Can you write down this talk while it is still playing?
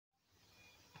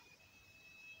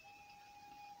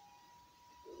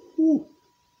Whew.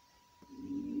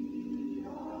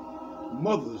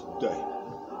 Mother's Day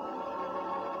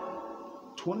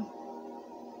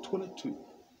 2022,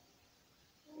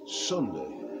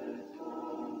 Sunday,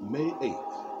 May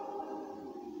 8th.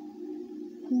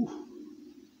 Whew.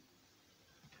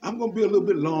 I'm going to be a little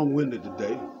bit long-winded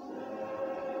today.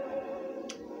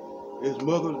 It's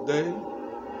Mother's Day,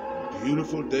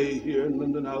 beautiful day here in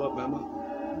Linden,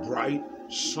 Alabama, bright,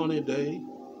 sunny day.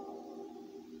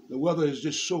 The weather is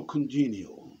just so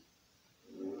congenial.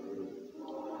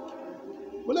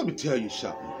 Well, let me tell you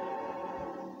something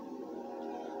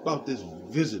about this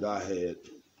visit I had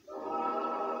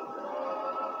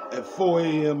at 4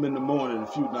 a.m. in the morning a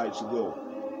few nights ago.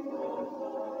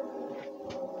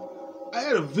 I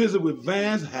had a visit with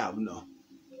Vance Havner.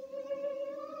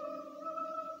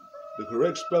 The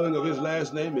correct spelling of his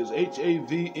last name is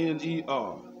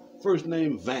Havner. First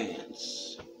name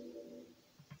Vance.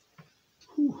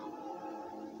 Whew.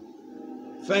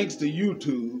 Thanks to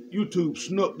YouTube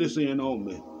snuck this in on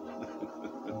me.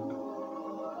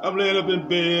 I'm laying up in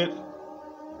bed,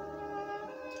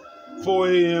 4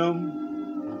 a.m.,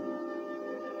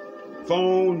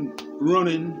 phone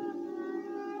running.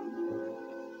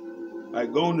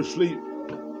 I'd gone to sleep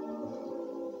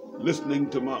listening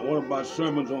to one of my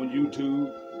sermons on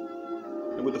YouTube,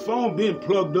 and with the phone being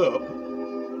plugged up,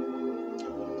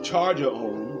 charger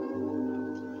on,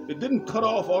 it didn't cut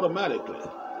off automatically.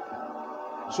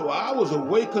 So I was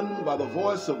awakened by the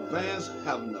voice of Vance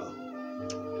Havner,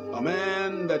 a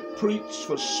man that preached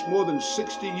for more than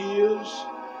 60 years.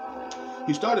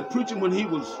 He started preaching when he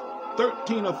was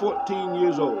 13 or 14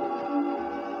 years old.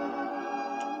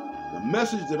 The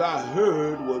message that I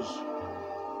heard was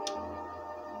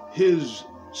his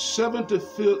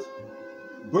 75th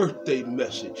birthday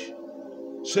message,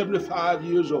 75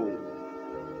 years old.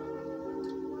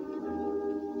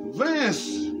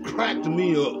 Vance cracked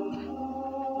me up.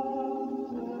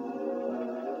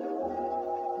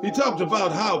 He talked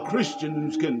about how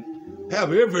Christians can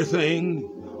have everything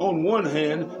on one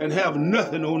hand and have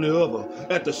nothing on the other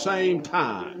at the same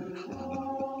time.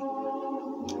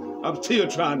 I'm still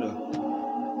trying to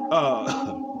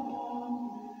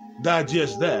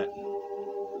digest that.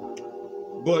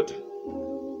 But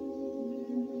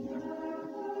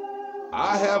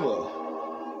I have a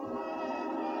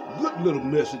good little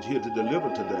message here to deliver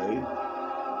today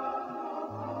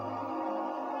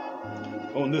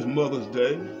on this Mother's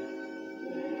Day.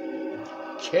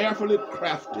 Carefully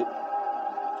crafted,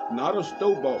 not a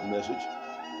store-bought message.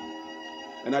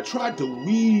 And I tried to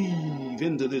weave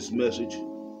into this message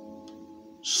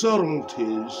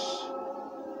subtleties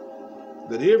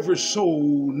that every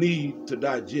soul needs to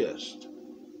digest.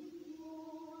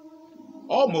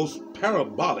 Almost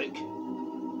parabolic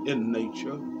in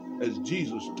nature, as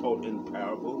Jesus taught in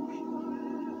parables.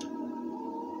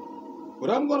 But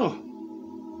I'm going to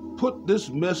put this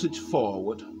message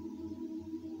forward.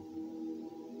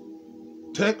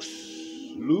 Text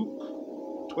Luke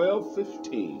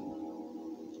 12:15,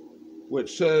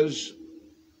 which says,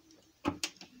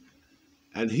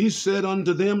 "And he said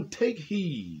unto them, Take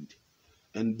heed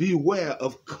and beware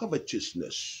of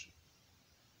covetousness,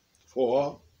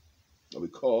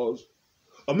 because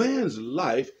a man's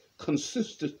life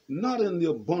consisteth not in the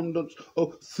abundance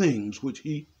of things which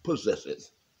he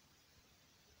possesseth."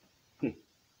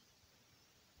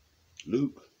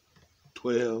 Luke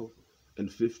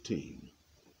 12:15.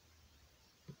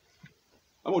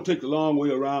 I'm going to take the long way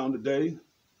around today.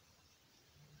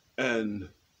 And,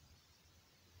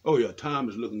 oh yeah, time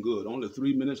is looking good. Only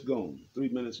 3 minutes gone. 3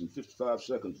 minutes and 55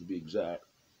 seconds to be exact.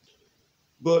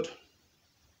 But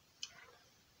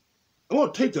I'm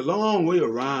going to take the long way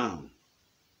around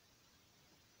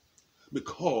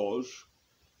because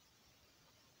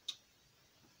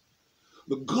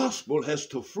the gospel has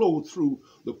to flow through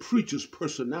the preacher's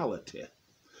personality.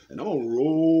 And I'm going to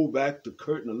roll back the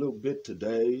curtain a little bit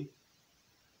today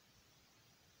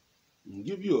and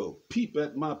give you a peep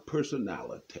at my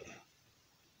personality.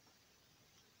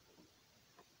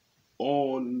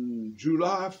 On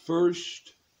July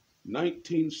 1st,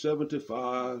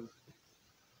 1975,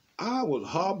 I was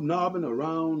hobnobbing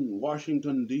around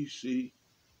Washington, D.C.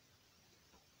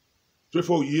 3 or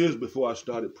 4 years before I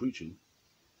started preaching.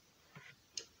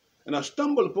 And I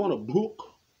stumbled upon a book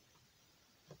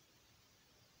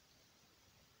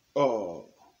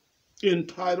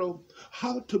entitled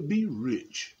How to Be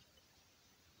Rich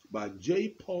by J.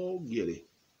 Paul Getty.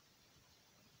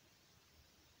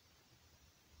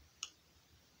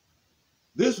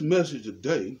 This message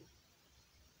today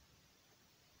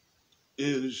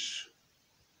is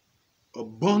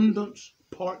Abundance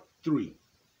Part 3.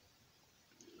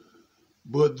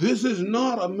 But this is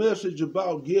not a message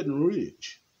about getting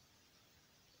rich.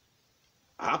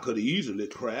 I could easily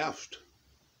craft,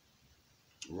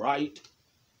 write,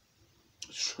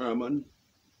 sermon,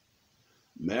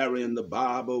 marrying the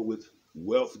Bible with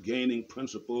wealth-gaining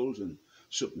principles and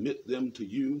submit them to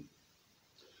you.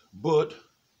 But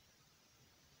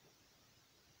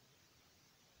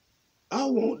I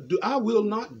will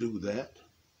not do that.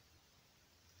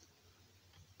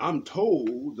 I'm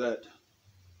told that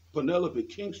Penelope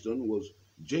Kingston was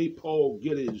J. Paul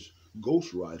Getty's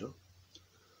ghostwriter,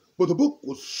 but the book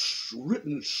was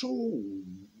written so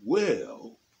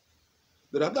well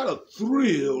that I got a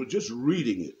thrill just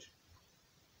reading it.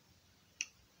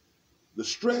 The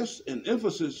stress and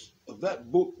emphasis of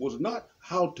that book was not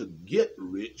how to get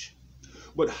rich,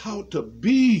 but how to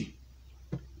be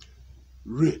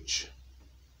rich.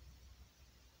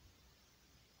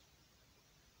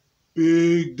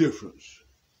 Big difference.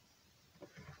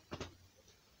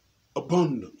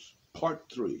 Abundance, part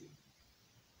 3.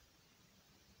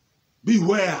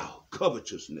 Beware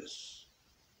covetousness.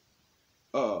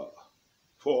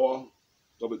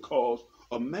 Because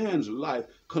a man's life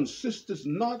consisteth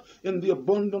not in the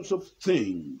abundance of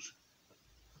things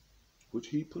which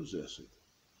he possesseth.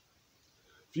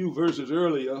 A few verses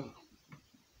earlier,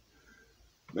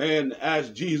 man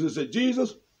asked Jesus, said,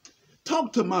 Jesus,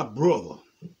 talk to my brother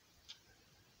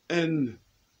and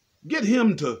get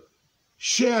him to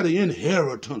share the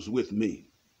inheritance with me.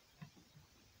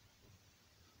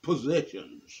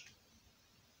 Possessions,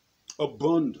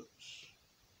 abundance.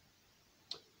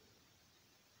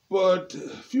 But a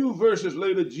few verses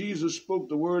later, Jesus spoke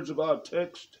the words of our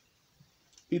text.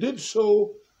 He did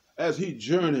so as he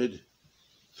journeyed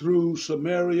through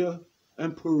Samaria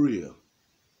and Perea.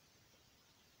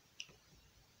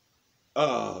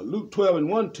 Luke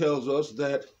 12:1 tells us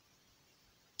that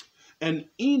an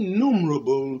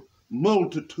innumerable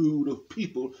multitude of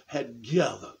people had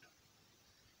gathered.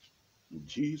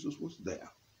 Jesus was there.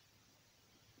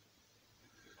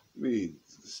 Let me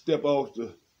step off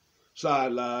the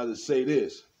sideline and say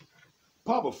this.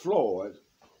 Papa Floyd,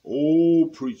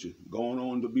 old preacher, going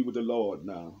on to be with the Lord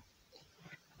now,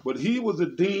 but he was the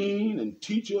dean and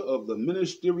teacher of the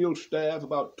ministerial staff,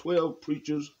 about 12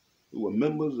 preachers who were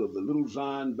members of the Little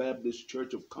Zion Baptist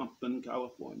Church of Compton,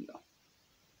 California.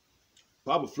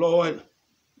 Papa Floyd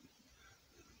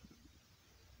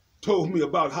told me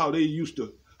about how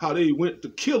they went to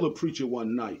kill a preacher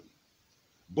one night.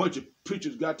 A bunch of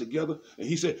preachers got together, and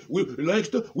he said,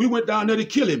 Langston, we went down there to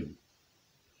kill him.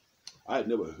 I had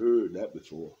never heard that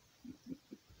before.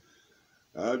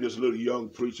 I'm just a little young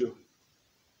preacher.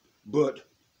 But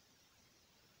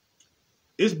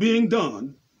it's being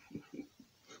done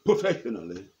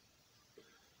professionally.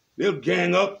 They'll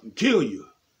gang up and kill you.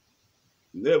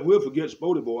 Never will forget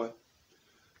Spotty Boy.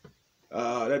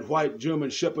 That white German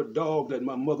Shepherd dog that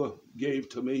my mother gave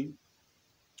to me.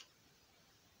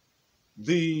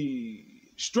 The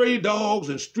stray dogs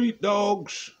and street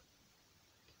dogs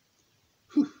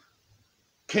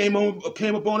came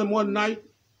upon him one night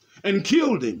and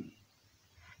killed him.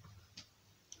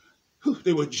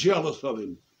 They were jealous of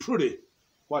him. Pretty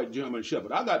white German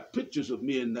Shepherd. I got pictures of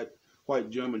me and that white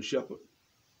German Shepherd.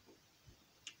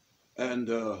 And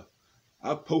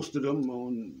I posted them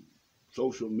on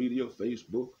social media,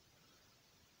 Facebook.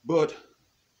 But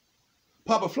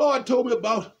Papa Floyd told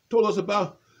us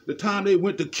about the time they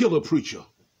went to kill a preacher,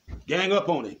 gang up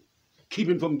on him, keep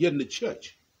him from getting to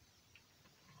church.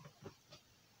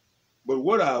 But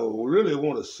what I really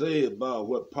want to say about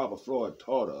what Papa Floyd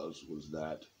taught us was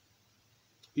that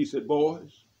he said,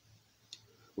 boys,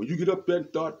 when you get up there and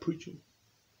start preaching,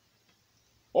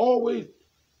 always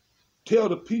tell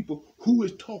the people who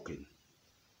is talking.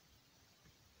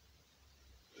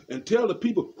 And tell the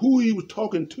people who he was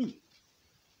talking to.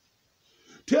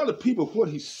 Tell the people what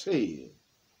he said.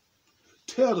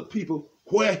 Tell the people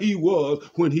where he was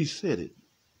when he said it.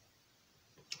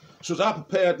 So as I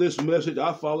prepared this message,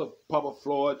 I followed Papa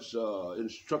Floyd's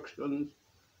instructions.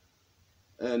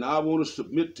 And I want to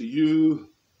submit to you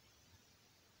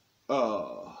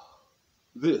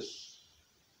this.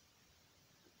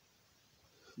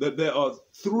 That there are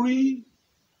 3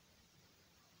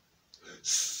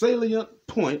 salient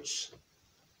points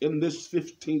in this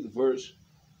 15th verse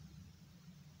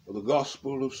of the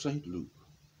Gospel of St. Luke.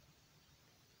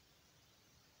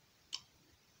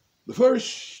 The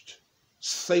first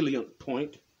salient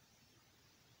point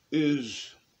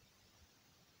is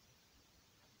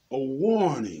a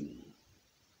warning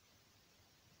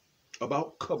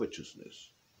about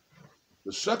covetousness.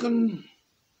 The second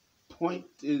point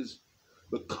is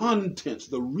the contents,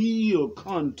 the real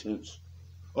contents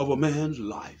of a man's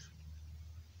life.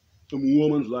 a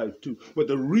woman's life too, but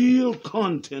the real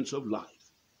contents of life.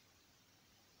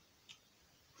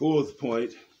 Fourth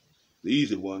point, the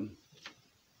easy one,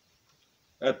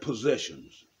 at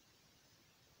possessions.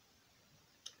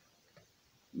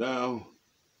 Now,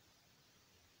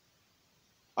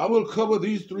 I will cover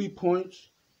these 3 points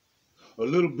a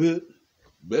little bit,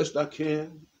 best I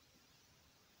can.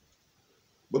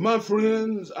 But my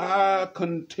friends, I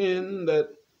contend that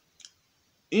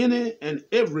any and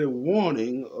every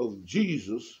warning of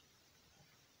Jesus,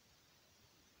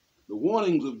 the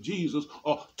warnings of Jesus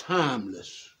are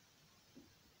timeless.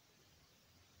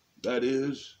 That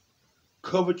is,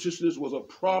 covetousness was a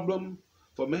problem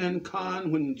for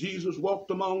mankind when Jesus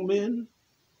walked among men,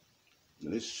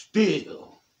 and it's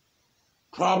still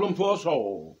a problem for us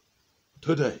all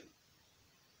today.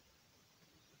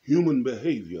 Human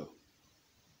behavior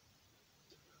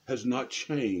has not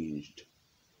changed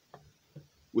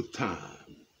with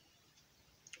time.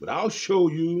 But I'll show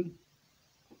you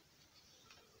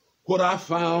what I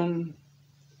found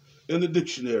in the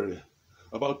dictionary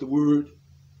about the word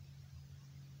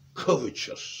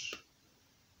covetous.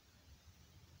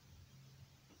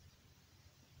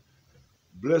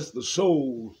 Bless the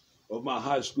soul of my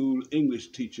high school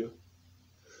English teacher,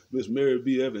 Miss Mary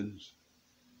B. Evans.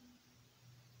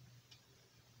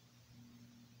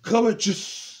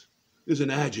 Covetous is an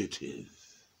adjective,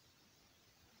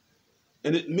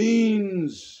 and it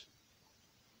means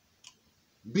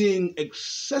being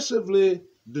excessively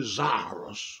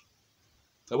desirous.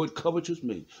 That's what covetous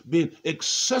means, being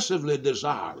excessively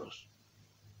desirous.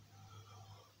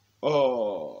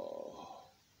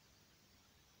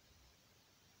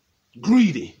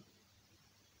 Greedy.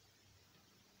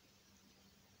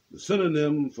 The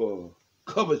synonym for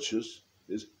covetous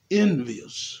is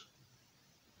envious.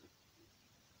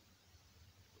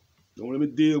 Don't let me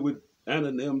deal with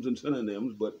antonyms and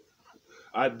synonyms, but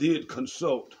I did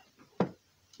consult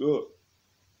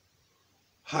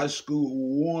high school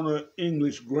Warner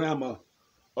English grammar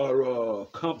or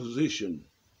composition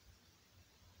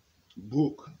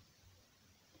book.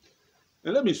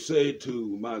 And let me say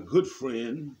to my good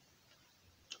friend,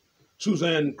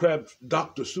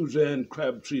 Dr. Suzanne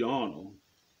Crabtree Arnold,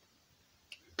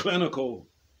 clinical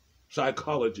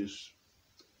psychologist,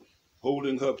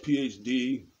 holding her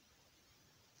PhD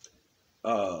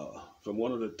from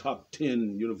one of the top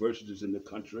 10 universities in the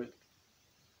country.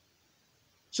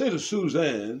 Say to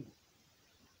Suzanne,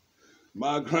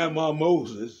 my grandma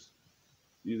Moses,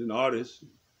 he's an artist,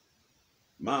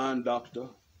 mind doctor,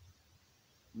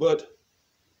 but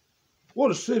I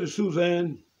want to say to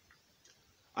Suzanne,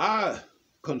 I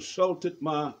consulted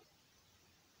my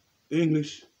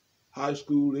English, high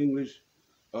school English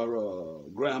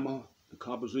grammar, the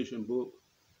composition book.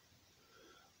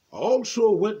 I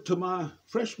also went to my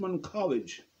freshman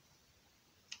college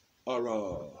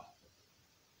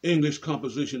English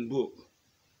composition book,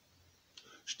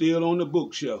 still on the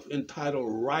bookshelf, entitled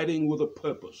Writing with a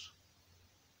Purpose.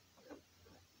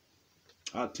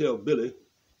 I tell Billy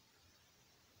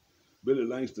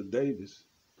Langston Davis,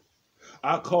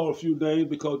 I call a few names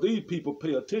because these people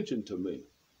pay attention to me.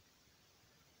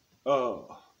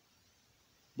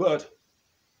 But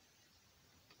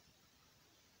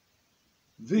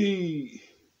the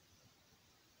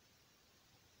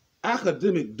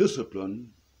academic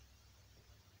discipline,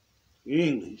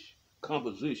 English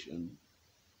composition,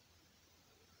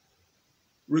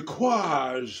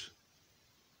 requires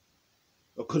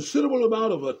a considerable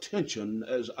amount of attention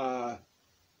as I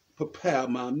prepare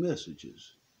my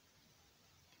messages.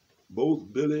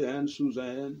 Both Billy and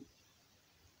Suzanne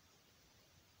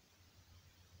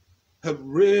have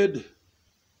read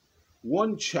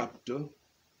one chapter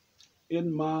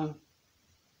in my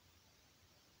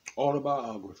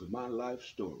autobiography, my life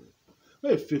story,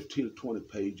 maybe 15 or 20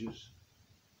 pages.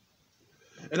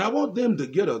 And I want them to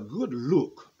get a good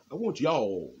look. I want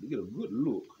y'all to get a good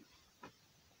look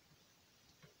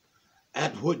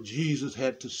at what Jesus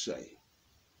had to say.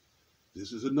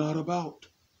 This is not about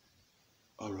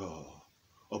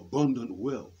abundant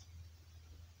wealth.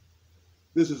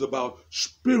 This is about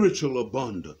spiritual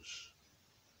abundance.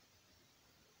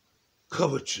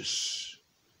 Covetous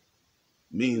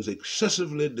means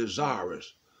excessively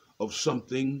desirous of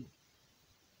something,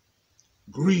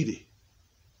 greedy,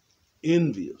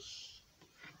 envious,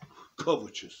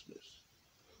 covetousness.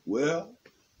 Well,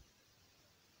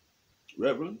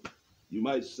 Reverend, you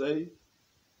might say,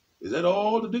 is that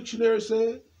all the dictionary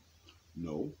said?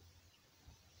 No.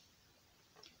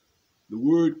 The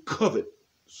word covet,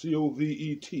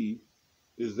 C-O-V-E-T,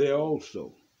 is there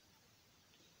also.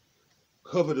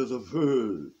 Covet is a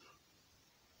verb.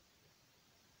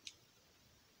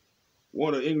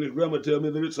 One of English grammar tell me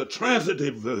that it's a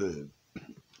transitive verb,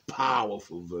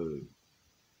 powerful verb.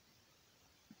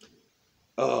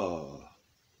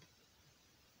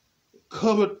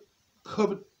 Covet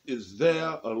is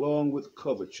there along with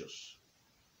covetous.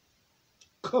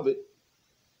 Covet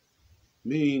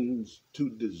means to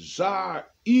desire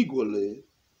eagerly,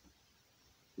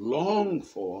 long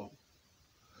for,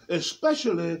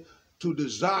 especially to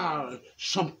desire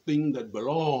something that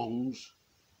belongs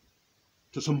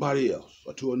to somebody else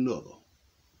or to another.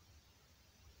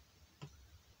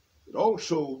 It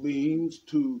also means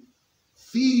to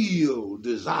feel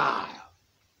desire.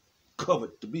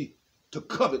 To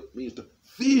covet means to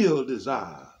feel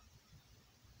desire,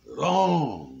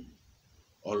 long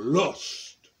or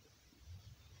lust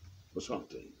for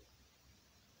something.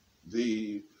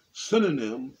 The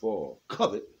synonym for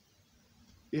covet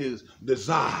is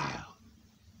desire.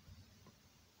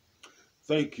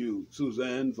 Thank you,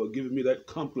 Suzanne, for giving me that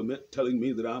compliment, telling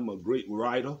me that I'm a great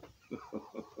writer.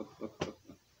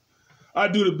 I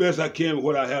do the best I can with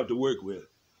what I have to work with.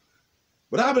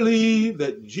 But I believe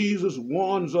that Jesus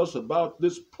warns us about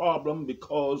this problem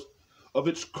because of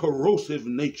its corrosive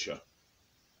nature,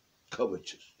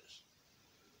 covetousness.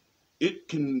 It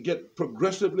can get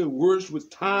progressively worse with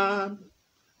time,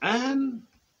 and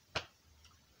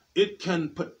it can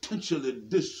potentially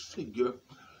disfigure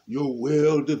your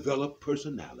well-developed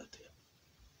personality.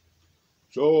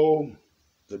 So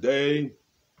today,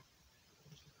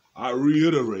 I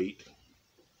reiterate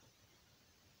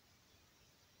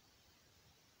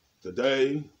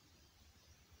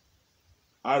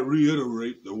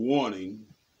the warning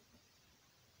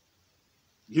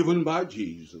given by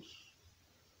Jesus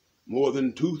more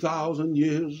than 2,000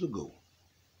 years ago.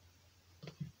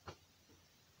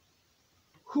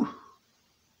 Whew.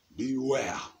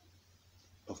 Beware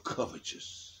of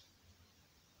covetousness,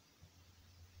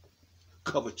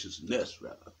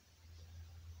 rather.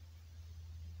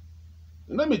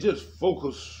 And let me just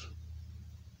focus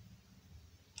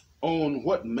on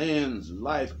what man's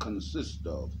life consists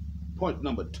of. Point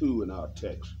number 2 in our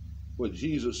text, where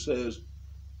Jesus says,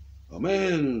 a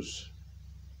man's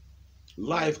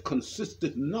life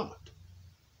consisteth not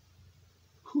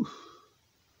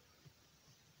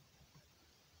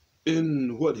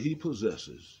in what he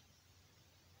possesses.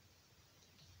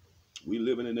 We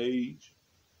live in an age,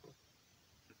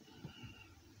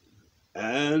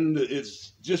 and it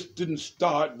just didn't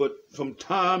start, but from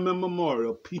time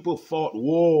immemorial, people fought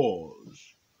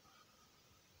wars.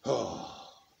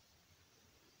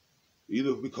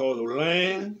 Either because of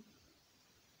land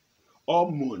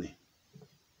or money.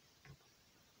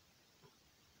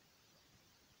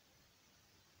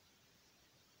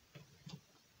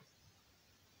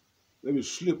 Let me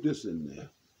slip this in there.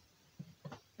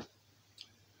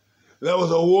 There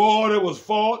was a war that was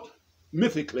fought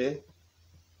mythically.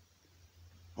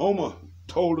 Homer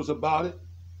told us about it.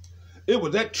 It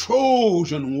was that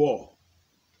Trojan War.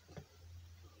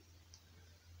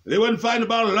 They wasn't fighting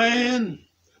about land.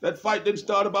 That fight didn't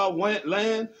start about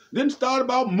land, didn't start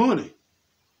about money.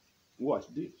 Watch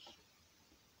this.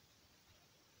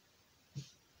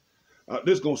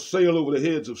 This is going to sail over the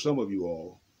heads of some of you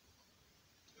all.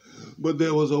 But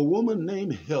there was a woman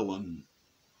named Helen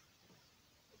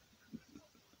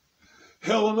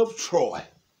of Troy.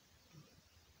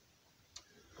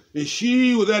 And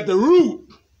she was at the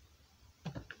root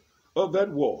of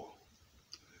that war.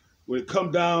 When it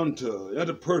come down to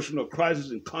interpersonal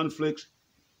crisis and conflicts,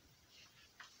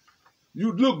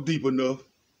 you look deep enough,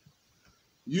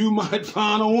 you might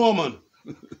find a woman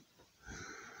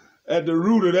at the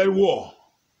root of that war.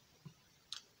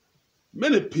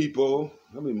 Many people,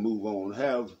 let me move on,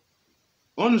 have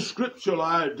unscriptural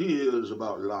ideas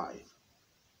about life.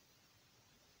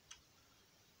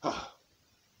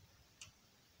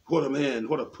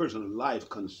 What a person's life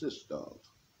consists of.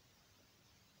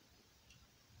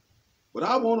 But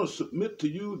I want to submit to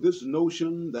you this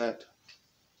notion that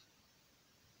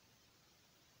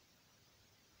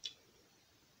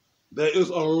there is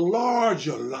a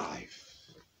larger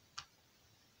life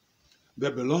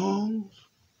that belongs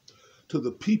to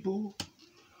the people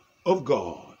of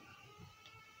God.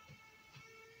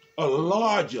 A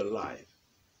larger life.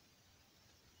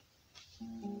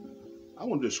 I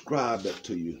want to describe that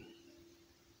to you.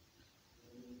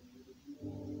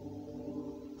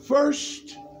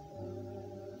 First,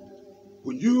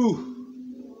 when you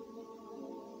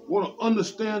want to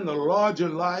understand the larger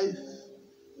life,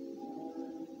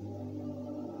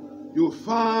 you'll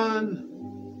find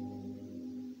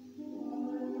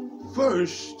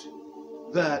first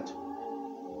that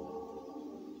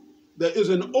there is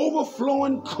an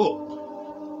overflowing cup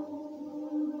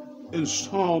in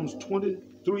Psalms 20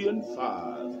 3 and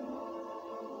 5.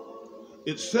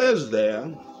 It says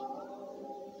there,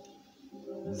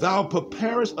 thou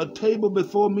preparest a table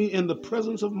before me in the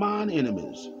presence of mine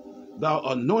enemies. Thou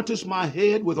anointest my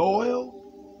head with oil,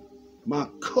 my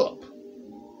cup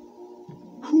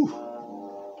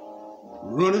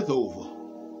runneth over.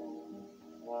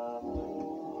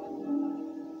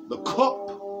 The cup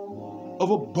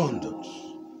of abundance,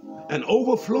 an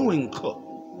overflowing cup.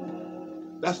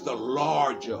 That's the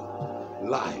larger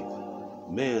life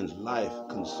man's life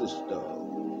consists of.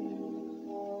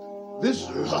 This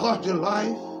larger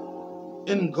life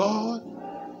in God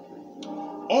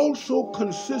also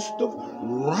consists of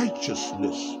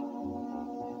righteousness,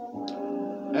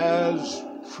 as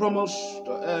promised,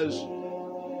 as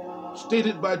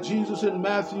stated by Jesus in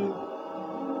Matthew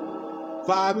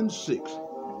 5 and 6,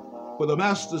 where the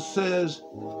Master says,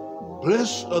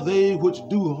 blessed are they which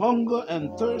do hunger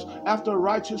and thirst after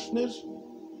righteousness,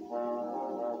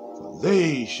 for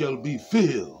they shall be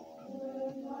filled.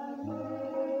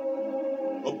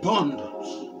 Abundance,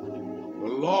 a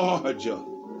larger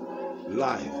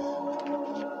life.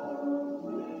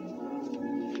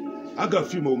 I got a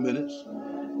few more minutes.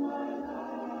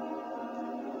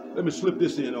 Let me slip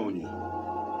this in on you.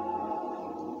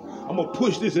 I'm going to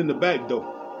push this in the back door.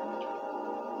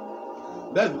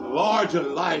 That larger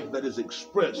life that is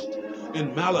expressed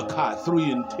in Malachi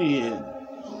 3 and 10.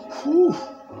 Whew.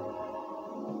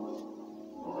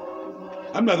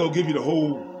 I'm not going to give you the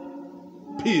whole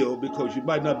pill because you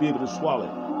might not be able to swallow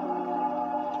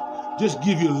it. Just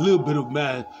give you a little bit of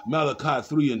Malachi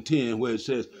 3 and 10 where it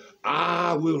says,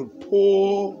 I will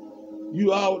pour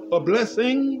you out a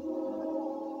blessing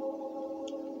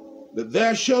that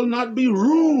there shall not be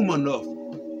room enough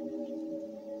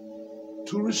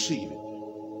to receive it.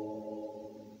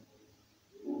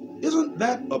 Isn't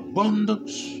that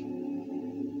abundance?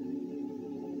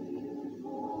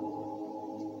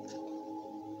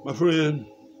 My friend,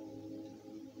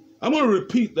 I'm going to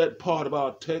repeat that part of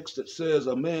our text that says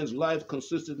a man's life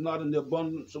consisted not in the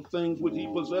abundance of things which he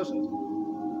possesses.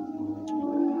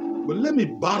 But let me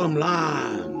bottom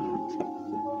line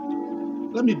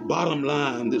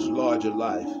this larger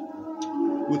life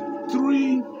with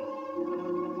 3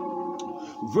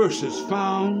 verses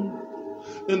found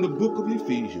in the book of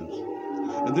Ephesians.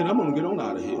 And then I'm going to get on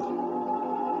out of here.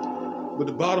 But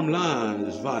the bottom line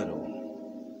is vital.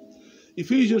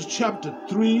 Ephesians chapter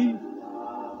 3,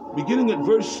 beginning at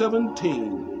verse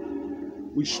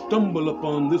 17, we stumble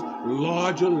upon this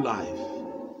larger life,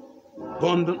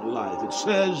 abundant life. It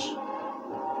says,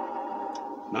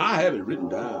 now I have it written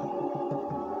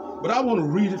down, but I want to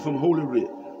read it from Holy Writ.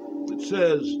 It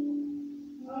says,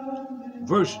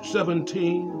 verse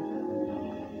 17,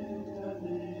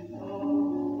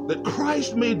 that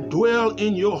Christ may dwell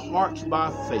in your hearts by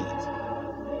faith,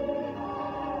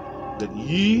 that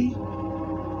ye,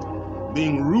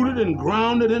 being rooted and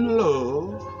grounded in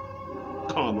love,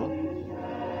 comma,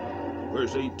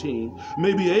 verse 18,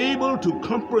 may be able to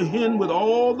comprehend with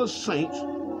all the saints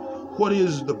what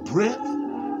is the breadth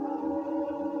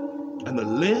and the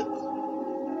length,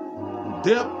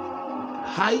 depth,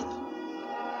 height,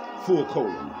 full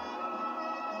colon.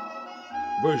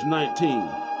 Verse 19,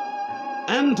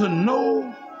 and to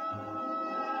know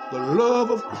the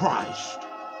love of Christ,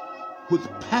 which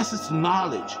passeth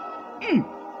knowledge,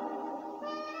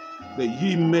 that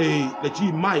ye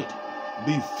might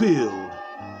be filled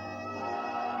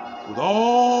with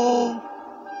all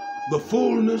the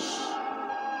fullness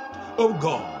of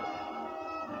God.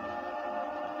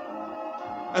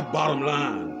 That bottom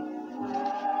line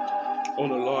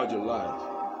on a larger life.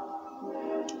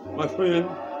 My friend,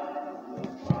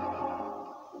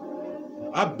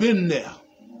 I've been there,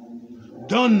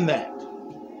 done that.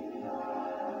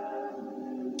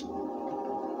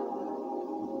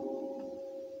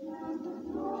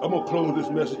 I'm going to close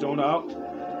this message on out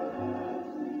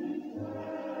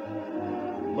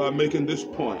by making this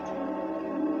point.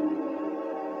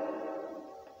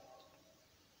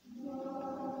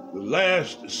 The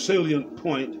last salient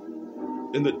point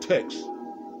in the text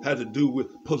had to do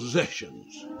with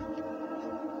possessions.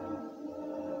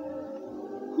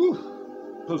 Whew.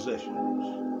 Possessions.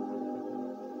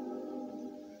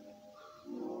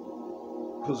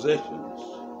 Possessions.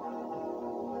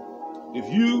 If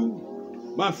you,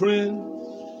 my friend,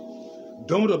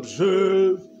 don't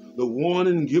observe the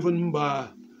warning given by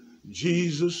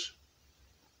Jesus,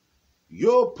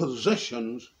 your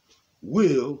possessions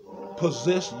will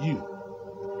possess you.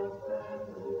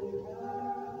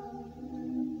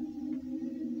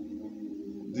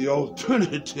 The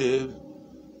alternative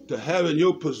to having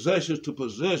your possessions to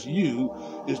possess you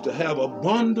is to have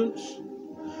abundance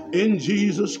in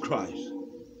Jesus Christ.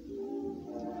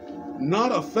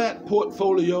 not a fat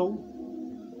portfolio,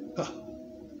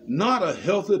 not a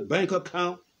healthy bank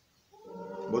account,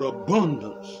 but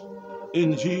abundance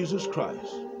in Jesus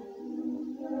Christ.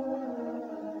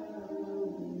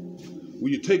 Will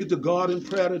you take it to God in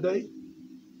prayer today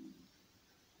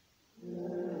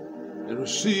and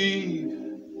receive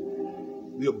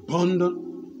the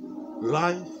abundant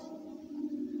life,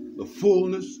 the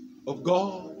fullness of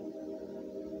God?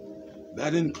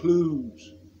 That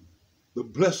includes the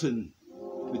blessing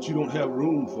that you don't have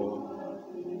room for.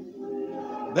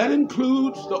 That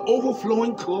includes the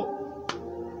overflowing cup.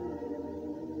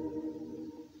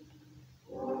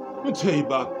 Let me tell you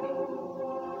about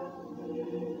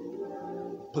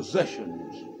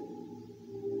possessions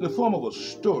in the form of a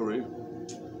story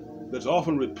that's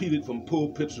often repeated from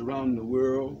pulpits around the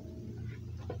world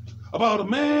about a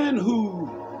man who,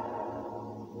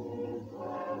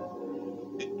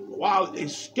 while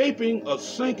escaping a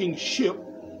sinking ship,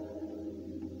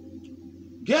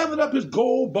 gathered up his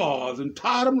gold bars and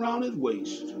tied them around his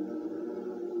waist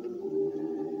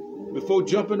before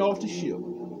jumping off the ship.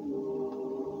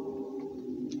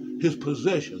 His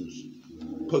possessions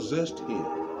possessed him,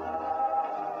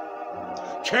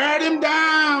 carried him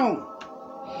down.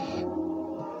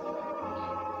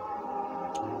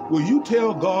 Will you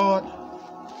tell God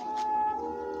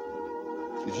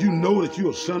that you know that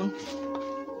you're a sinner?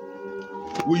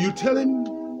 Will you tell him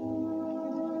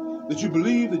that you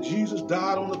believe that Jesus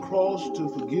died on the cross to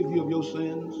forgive you of your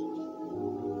sins?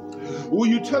 Will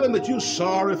you tell him that you're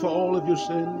sorry for all of your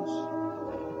sins?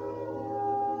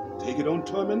 Take it on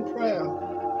to him in prayer.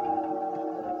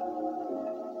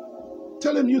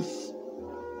 Tell him you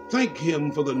thank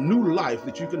him for the new life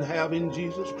that you can have in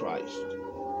Jesus Christ.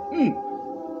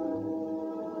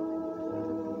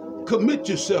 Commit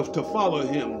yourself to follow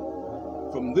him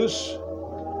from this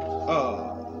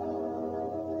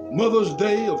Mother's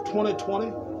Day of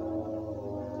 2020.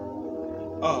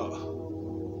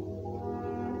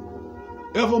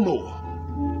 Evermore.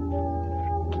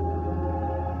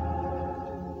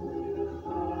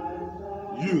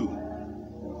 You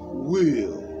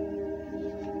will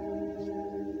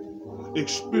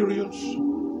experience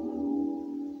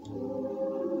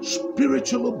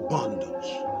spiritual abundance,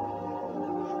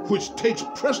 which takes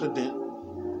precedent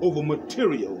over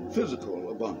material, physical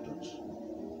abundance.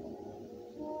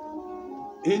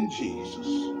 In Jesus.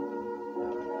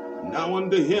 Now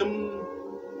unto him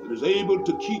that is able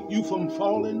to keep you from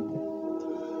falling,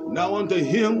 now unto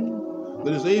him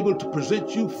that is able to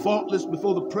present you faultless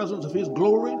before the presence of his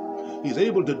glory, he's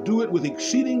able to do it with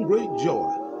exceeding great joy.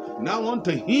 Now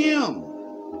unto him,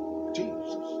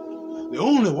 Jesus, the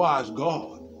only wise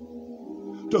God,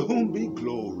 to whom be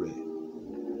glory,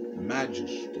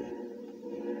 majesty,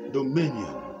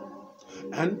 dominion,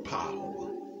 and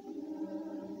power,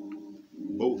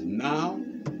 both now,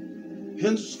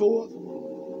 henceforth,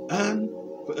 and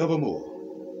forevermore.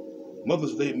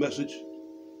 Mother's Day message,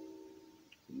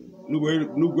 New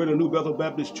Greater New Bethel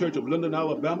Baptist Church of Linden,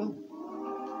 Alabama,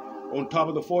 on top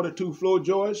of the 42 floor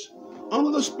joists,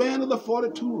 under the span of the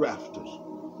 42 rafters,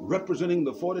 representing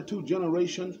the 42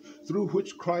 generations through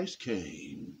which Christ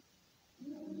came.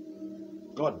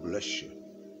 God bless you.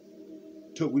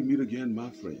 Till we meet again,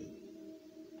 my friend.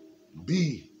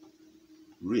 Be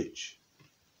rich.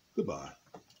 Goodbye.